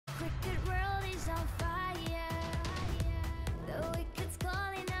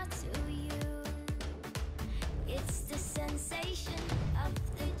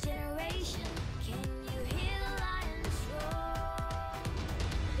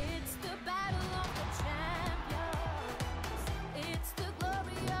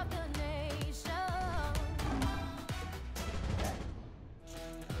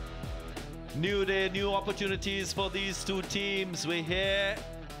New day, new opportunities for these two teams. We're here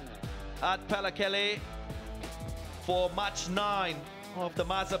at Galle for match 9 of the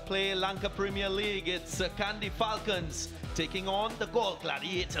Maza Play Lanka Premier League. It's Kandy Falcons taking on the Galle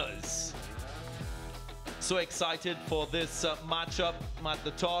Gladiators. So excited for this matchup at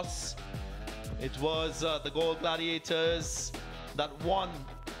the toss. It was the Galle Gladiators that won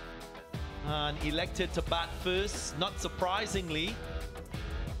and elected to bat first. Not surprisingly,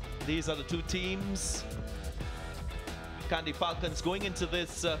 these are the two teams. Kandy Falcons going into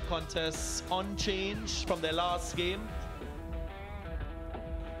this contest unchanged from their last game.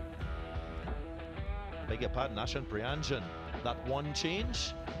 Beg your pardon, Ashan Priyanjan. That one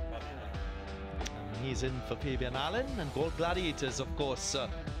change. And he's in for Fabian Allen. And Galle Gladiators, of course,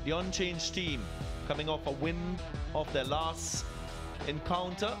 the unchanged team, coming off a win of their last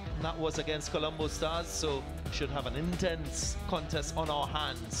encounter. And that was against Colombo Stars, so should have an intense contest on our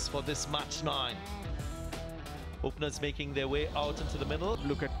hands for this match 9. Openers making their way out into the middle.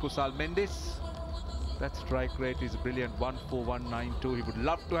 Look at Kusal Mendes. That strike rate is brilliant. 14192. He would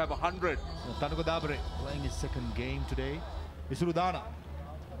love to have 100. Tanuka Dabre playing his second game today. Isrudana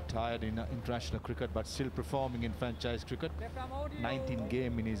retired in international cricket but still performing in franchise cricket. 19th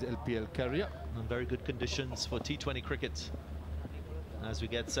game in his LPL career. And very good conditions for T20 cricket as we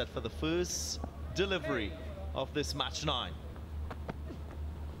get set for the first delivery of this match 9.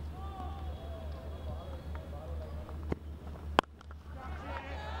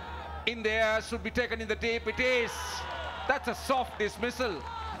 In there, should be taken in the deep. It is. That's a soft dismissal.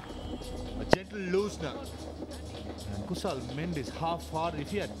 A gentle loosener. And Kusal Mendes half hard.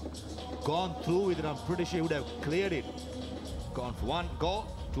 If he had gone through with it, I'm pretty sure he would have cleared it. Gone for 1 goal,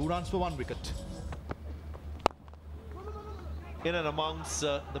 2 runs for 1 wicket. In and amongst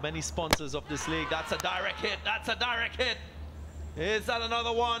the many sponsors of this league, that's a direct hit. That's a direct hit. Is that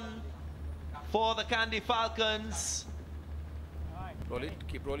another one for the Kandy Falcons? Roll it,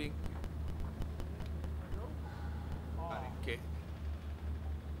 keep rolling. Okay.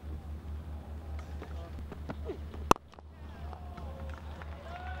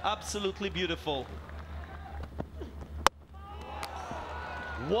 Absolutely beautiful.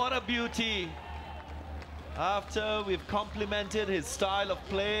 What a beauty. After we've complimented his style of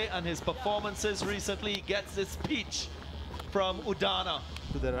play and his performances recently, he gets this peach from Udana.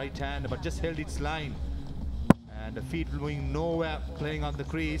 To the right hand, but just held its line. And the feet going nowhere, playing on the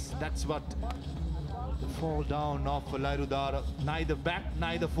crease. That's what the fall down of Udara. Neither back,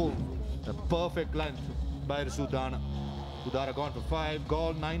 neither full. The perfect length by Udana. Udara gone for 5,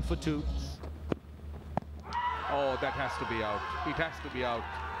 Galle 9 for 2. Oh, that has to be out. It has to be out.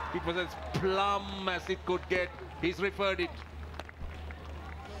 It was as plumb as it could get. He's referred it.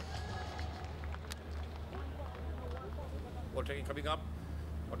 Ball tracking coming up.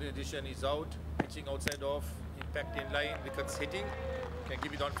 What in addition is out. Pitching outside off. Impact in line. Wickets hitting. Can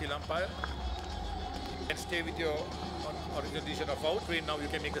give it on field umpire. You can stay with your original decision of out. Right now you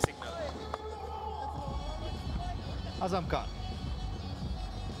can make a signal. Azam Khan.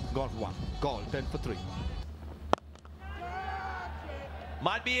 Gone for 1. Galle 10 for 3.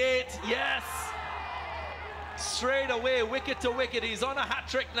 Might be 8, yes! Straight away, wicket to wicket. He's on a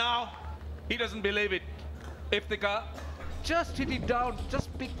hat-trick now. He doesn't believe it. Iftikhar just hit it down, just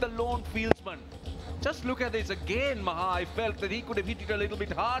pick the lone fieldsman. Just look at this again, Maha. I felt that he could have hit it a little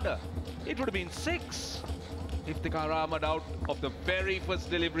bit harder. It would have been 6. Iftikhar Ahmed out of the very first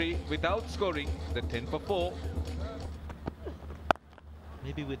delivery without scoring, the 10 for 4.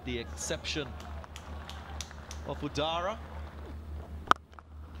 Maybe with the exception of Udara.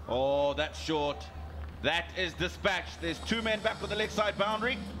 Oh, that's short. That is dispatched. There's 2 men back with the leg side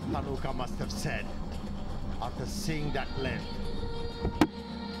boundary. Tanuka must have said, after seeing that length,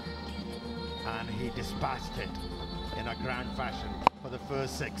 and he dispatched it in a grand fashion for the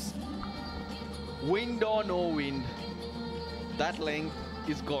first 6. Wind or no wind, that length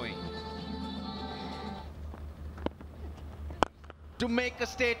is going. To make a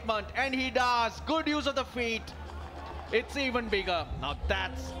statement, and he does. Good use of the feet. It's even bigger. Now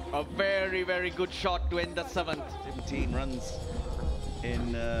that's a very, very good shot to end the 7th. 17 runs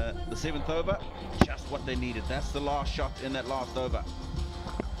in the 7th over. Just what they needed. That's the last shot in that last over.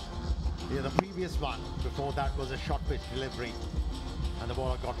 Yeah, the previous one before that was a short pitch delivery, and the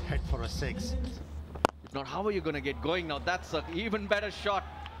ball got hit for a 6. If not, how are you going to get going now? That's an even better shot.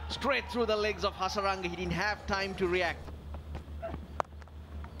 Straight through the legs of Hasaranga. He didn't have time to react.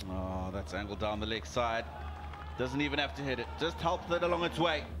 Oh, that's angled down the leg side. Doesn't even have to hit it. Just help it along its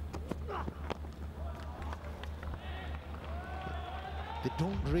way. They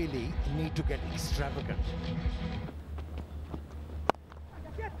don't really need to get extravagant.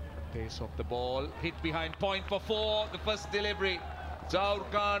 Pace of the ball, hit behind point for 4, the first delivery. Zaur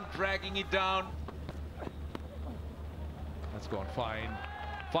Khan dragging it down. That's gone fine.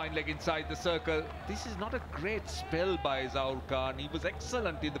 Fine leg inside the circle. This is not a great spell by Zaur Khan. He was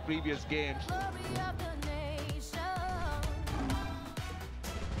excellent in the previous games.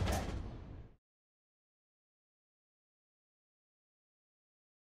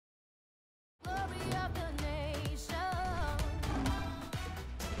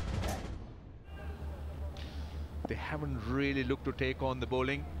 They haven't really looked to take on the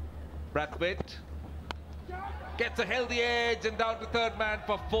bowling. Brathwaite gets a healthy edge and down to third man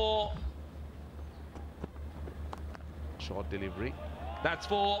for 4. Short delivery. That's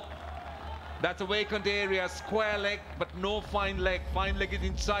 4. That's a vacant area, square leg, but no fine leg. Fine leg is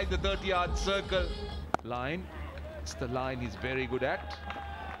inside the 30-yard circle. Line. It's the line he's very good at.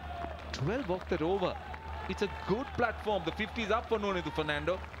 12 off that over. It's a good platform. The 50 is up for Nonithu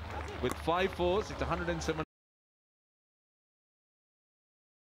Fernando. With 5 fours, it's 107.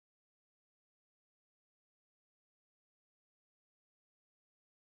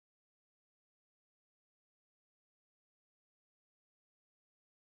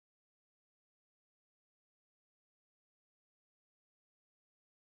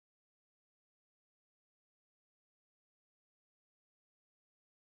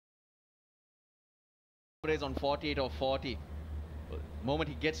 Is on 48 or 40. The moment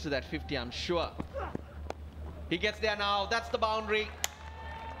he gets to that 50, I'm sure he gets there now. That's the boundary.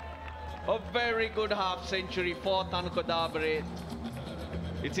 A very good half century for Tanuka Dabare.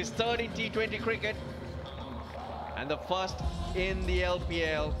 It's his third in T20 cricket and the first in the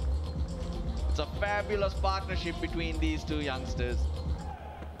LPL. It's a fabulous partnership between these two youngsters.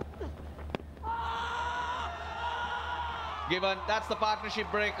 Given that's the partnership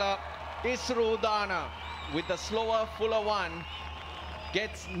breaker. Isrudana with the slower, fuller one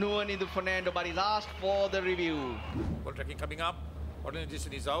gets Nonithu Fernando, but he's asked for the review. Ball tracking coming up. Ordinary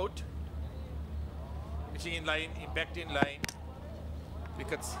decision is out. Pitching in line, impact in line.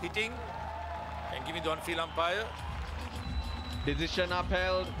 Wickets hitting and giving the on-field umpire. Decision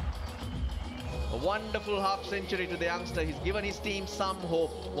upheld. A wonderful half century to the youngster. He's given his team some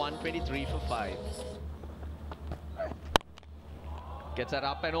hope. 123 for 5. Gets that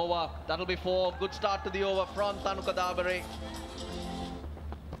up and over. That'll be 4. Good start to the over from Tanuka Dabare.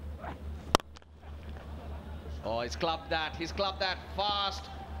 Oh, he's clubbed that. He's clubbed that fast.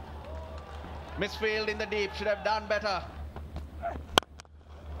 Misfield in the deep. Should have done better.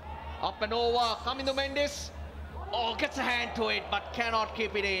 Up and over. Coming to Mendes. Oh, gets a hand to it, but cannot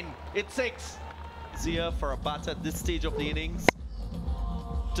keep it in. It's 6. Easier for a batter at this stage of the innings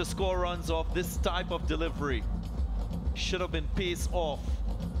to score runs off this type of delivery. Should have been pace off.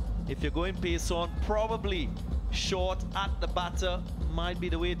 If you're going pace on, probably short at the batter might be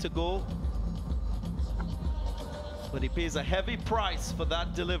the way to go. But he pays a heavy price for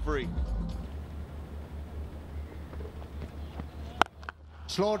that delivery.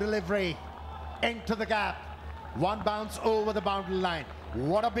 Slow delivery into the gap. One bounce over the boundary line.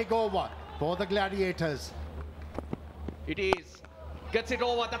 What a big over for the Gladiators. It is. Gets it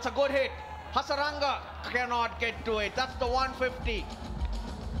over. That's a good hit. Hasaranga cannot get to it. That's the 150.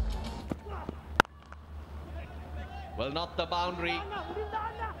 Well, not the boundary.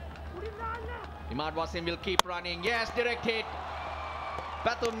 Imad Wasim will keep running. Yes, direct hit.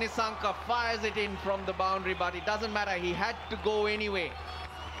 Pathum Nissanka fires it in from the boundary, but it doesn't matter. He had to go anyway.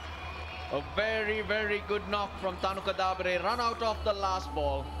 A very, very good knock from Tanuka Dabare. Run out of the last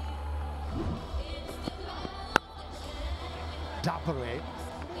ball. Dabare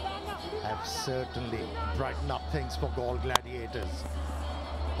have certainly brightened up things for Galle Gladiators.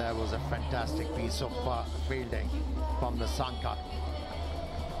 That was a fantastic piece of fielding from the Sanka.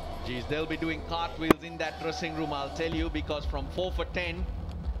 Geez, they'll be doing cartwheels in that dressing room, I'll tell you, because from 4 for 10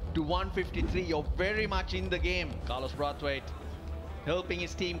 to 153, you're very much in the game. Carlos Brathwaite helping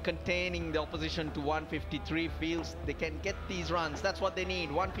his team, containing the opposition to 153, feels they can get these runs. That's what they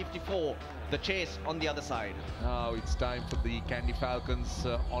need. 154, the chase on the other side. Now it's time for the Kandy Falcons.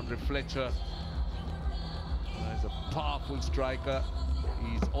 Andre Fletcher is a powerful striker.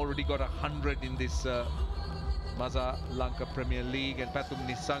 He's already got 100 in this Maza Lanka Premier League, and Pathum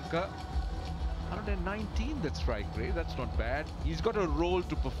Nissanka 119 that strike rate. That's not bad. He's got a role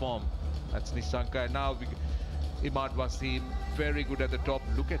to perform. That's Nissanka, and now Imad Wasim very good at the top.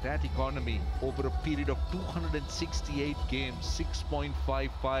 Look at that economy over a period of 268 games,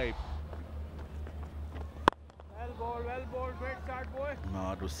 6.55. Well ball, great start, boy.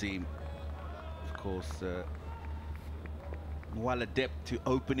 Imad Wasim, of course, well adept to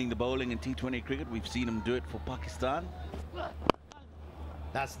opening the bowling in T20 cricket. We've seen him do it for Pakistan.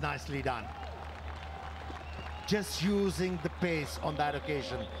 That's nicely done. Just using the pace on that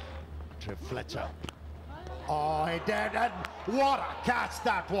occasion. Trev Fletcher. Oh, he did, and what a catch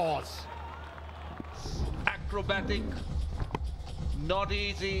that was. Acrobatic, not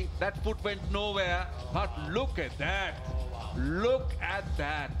easy. That foot went nowhere, but look at that. Look at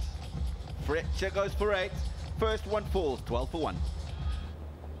that. Fletcher goes for 8. First one falls, 12 for 1.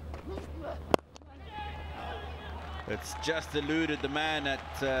 It's just eluded the man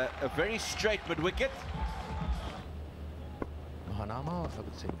at a very straight mid-wicket. Mahanama, I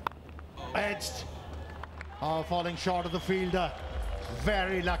would say. Edged. Oh, falling short of the fielder.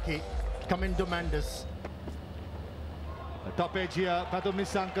 Very lucky. Kamindu Mendes. The top edge here, Pathum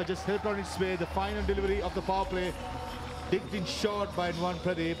Nisanka just helped on its way. The final delivery of the power play. Digged in short by Nuwan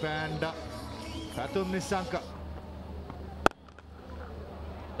Pradeep and Pathum Nisanka.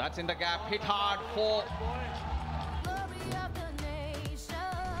 That's in the gap, hit hard for...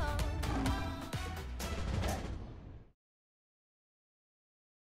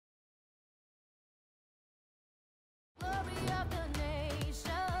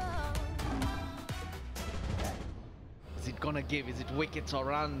 Is it gonna give? Is it wickets or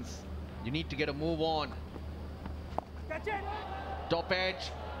runs? You need to get a move on. Top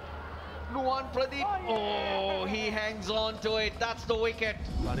edge. Nuwan Pradeep. Oh, he hangs on to it. That's the wicket.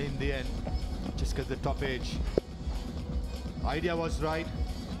 But in the end, just because the top edge. Idea was right.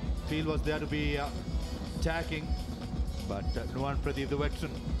 Field was there to be attacking. But Nuwan Pradeep, the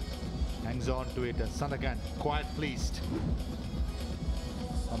veteran, hangs on to it. And Sanagan quite pleased.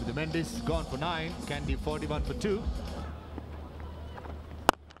 The Mendes gone for 9. Kandy 41 for 2.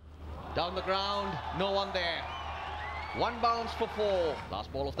 Down the ground, no one there. One bounce for 4. Last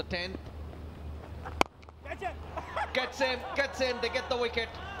ball of the 10th. Gets him, they get the wicket.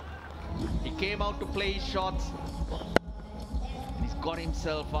 He came out to play his shots. And he's got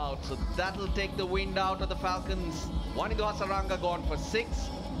himself out, so that'll take the wind out of the Falcons. Wanindu Hasaranga gone for 6.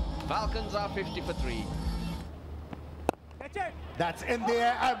 Falcons are 50 for 3. That's in the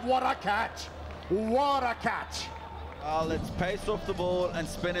air, and what a catch! What a catch! Let's pace off the ball, and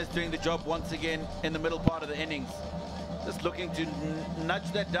spinners doing the job once again in the middle part of the innings. Just looking to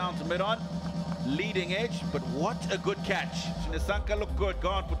nudge that down to mid-on. Leading edge, but what a good catch. Nisanka looked good,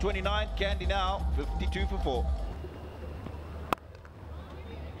 gone for 29. Kandy now 52 for 4.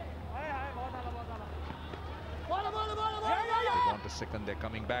 They want a second, they're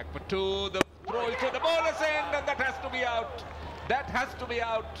coming back for 2. The throw is to the bowler's end, and that has to be out. That has to be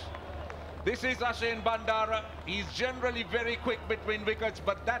out. This is Ashen Bandara. He's generally very quick between wickets,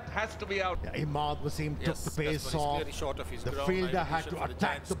 but that has to be out. Yeah, Imad Wasim took the pace off. The fielder had to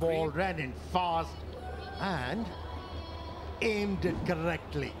attack the ball, ran in fast and aimed it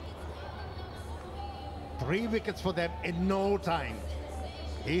correctly. 3 wickets for them in no time.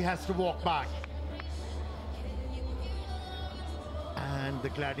 He has to walk back. And the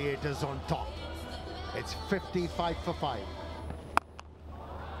Gladiators on top. It's 55 for 5.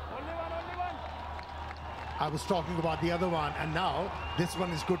 I was talking about the other one, and now this one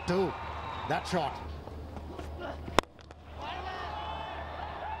is good too. That shot.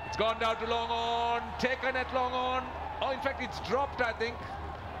 It's gone down to long on, taken at long on. Oh, in fact, it's dropped, I think.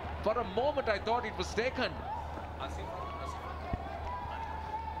 For a moment, I thought it was taken.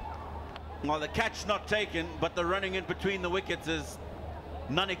 Well, the catch not taken, but the running in between the wickets is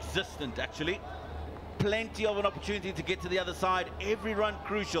non-existent, actually. Plenty of an opportunity to get to the other side. Every run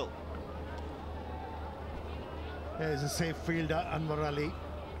crucial. There's a safe fielder, Anwar Ali.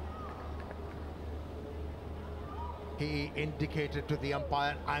 He indicated to the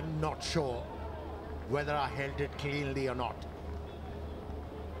umpire, I'm not sure whether I held it cleanly or not.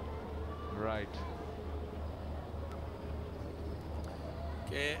 Right.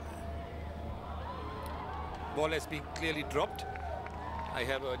 Okay. Ball has been clearly dropped. I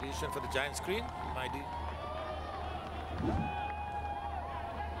have a decision for the giant screen.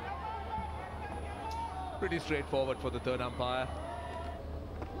 Pretty straightforward for the third umpire.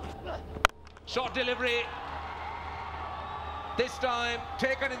 Short delivery. This time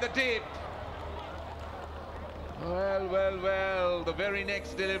taken in the deep. Well, well, well. The very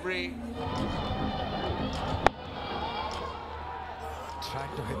next delivery.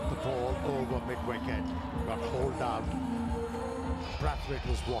 Tried to hit the ball over mid-wicket, got hauled out. Brathwaite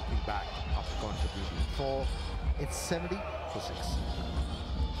was walking back after contributing 4. It's 70 for 6.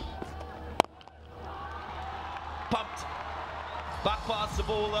 Pumped. Back past the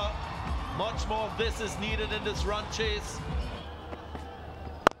bowler. Much more of this is needed in this run chase.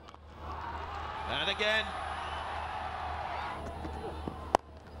 And again.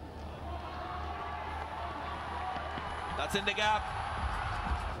 That's in the gap.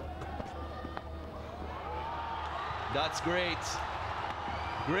 That's great.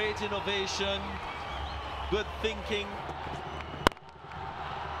 Great innovation. Good thinking.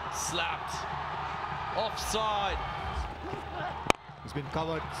 Slapped. Offside. He's been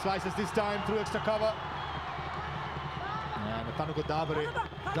covered. Slices this time through extra cover. And Tanuka Dabare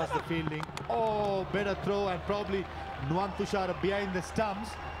does the fielding. Oh, better throw, and probably Nuwan Tushar behind the stumps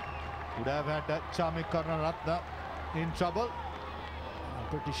would have had that charming Karunaratne in trouble. I'm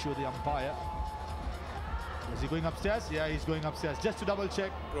pretty sure the umpire. Is he going upstairs? Yeah, he's going upstairs just to double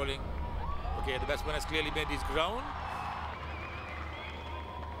check. Rolling. Okay, the batsman has clearly made his ground.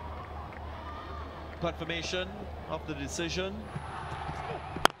 Confirmation of the decision.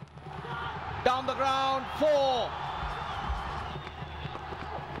 Down the ground, 4.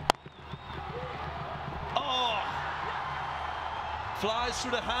 Oh! Flies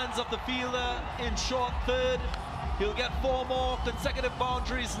through the hands of the fielder in short third. He'll get 4 more consecutive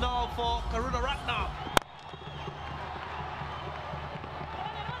boundaries now for Karunaratne.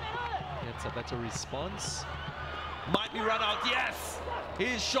 Gets a better response. Might be run out. Yes!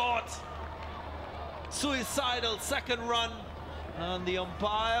 He's short. Suicidal second run. And the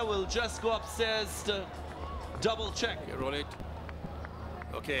umpire will just go upstairs to double check. Okay, roll it.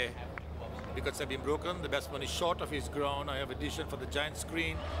 Okay. Wickets have been broken. The batsman is short of his ground. I have addition for the giant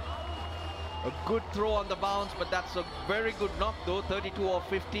screen. A good throw on the bounce, but that's a very good knock though. 32 or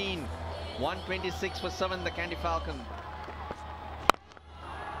 15. 126 for 7, the Kandy Falcons.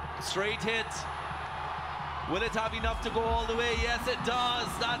 Straight hit. Will it have enough to go all the way? Yes, it does.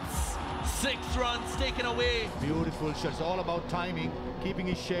 That's 6 runs taken away. Beautiful shot. It's all about timing, keeping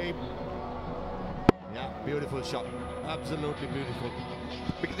his shape. Yeah, beautiful shot. Absolutely beautiful.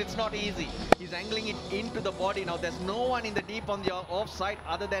 Because it's not easy. He's angling it into the body. Now there's no one in the deep on the offside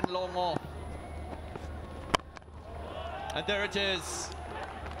other than long off. And there it is.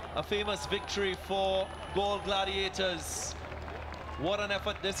 A famous victory for Galle Gladiators. What an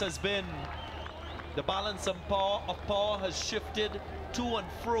effort this has been. The balance of power has shifted to and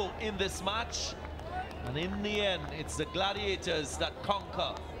fro in this match. And in the end, it's the Gladiators that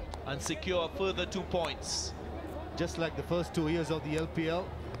conquer and secure further 2 points. Just like the first 2 years of the LPL,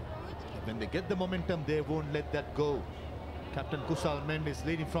 when they get the momentum, they won't let that go. Captain Kusal Mendes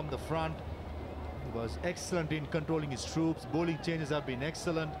leading from the front. He was excellent in controlling his troops. Bowling changes have been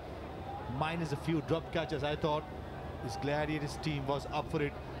excellent. Minus a few drop catches, I thought this Gladiators team was up for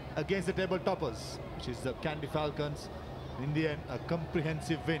it against the table toppers, which is the Kandy Falcons. In the end, a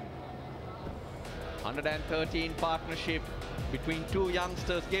comprehensive win. 113 partnership between 2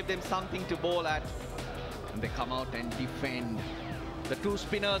 youngsters gave them something to bowl at. And they come out and defend. The 2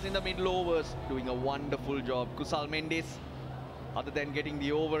 spinners in the middle overs doing a wonderful job. Kusal Mendes, other than getting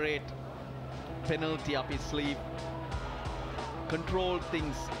the over 8 penalty up his sleeve, controlled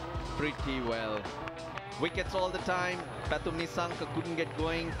things pretty well. Wickets all the time. Pathum Nisanka couldn't get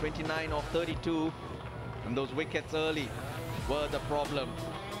going, 29 of 32. And those wickets early were the problem.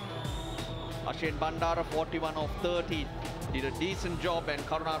 Ashen Bandara, 41 of 30, did a decent job, and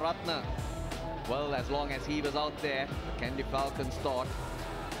Karunaratne, well, as long as he was out there, the Kandy Falcons thought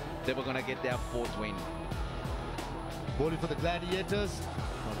they were going to get their 4th win. Bowling for the Gladiators,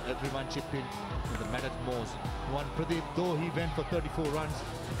 not everyone chipped in the mattered most. Nuwan Pradeep, though he went for 34 runs,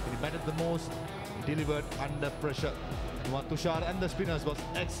 he mattered the most, he delivered under pressure. Nuwan Tushar and the spinners was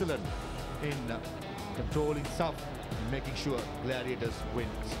excellent in controlling Saf and making sure Gladiators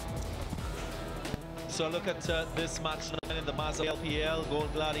wins. So look at this match 9 in the Mazda LPL. Galle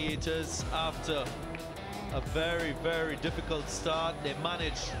Gladiators, after a very, very difficult start, they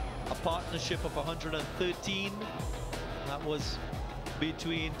managed a partnership of 113. That was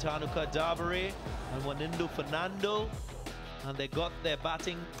between Tanuka Dabare and Wanindu Fernando. And they got their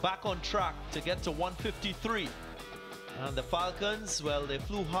batting back on track to get to 153. And the Falcons, well, they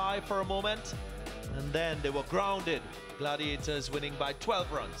flew high for a moment, and then they were grounded. Gladiators winning by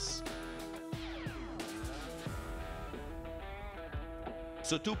 12 runs.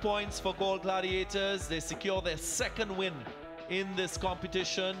 So 2 points for Galle Gladiators. They secure their 2nd win in this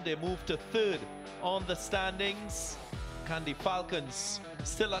competition. They move to 3rd on the standings. Kandy Falcons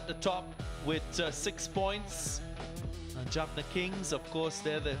still at the top with 6 points. And Jaffna Kings, of course,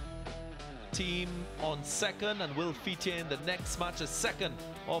 they're the team on 2nd and will feature in the next match as 2nd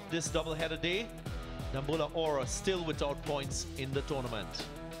of this doubleheader day. Dambulla Aura still without points in the tournament.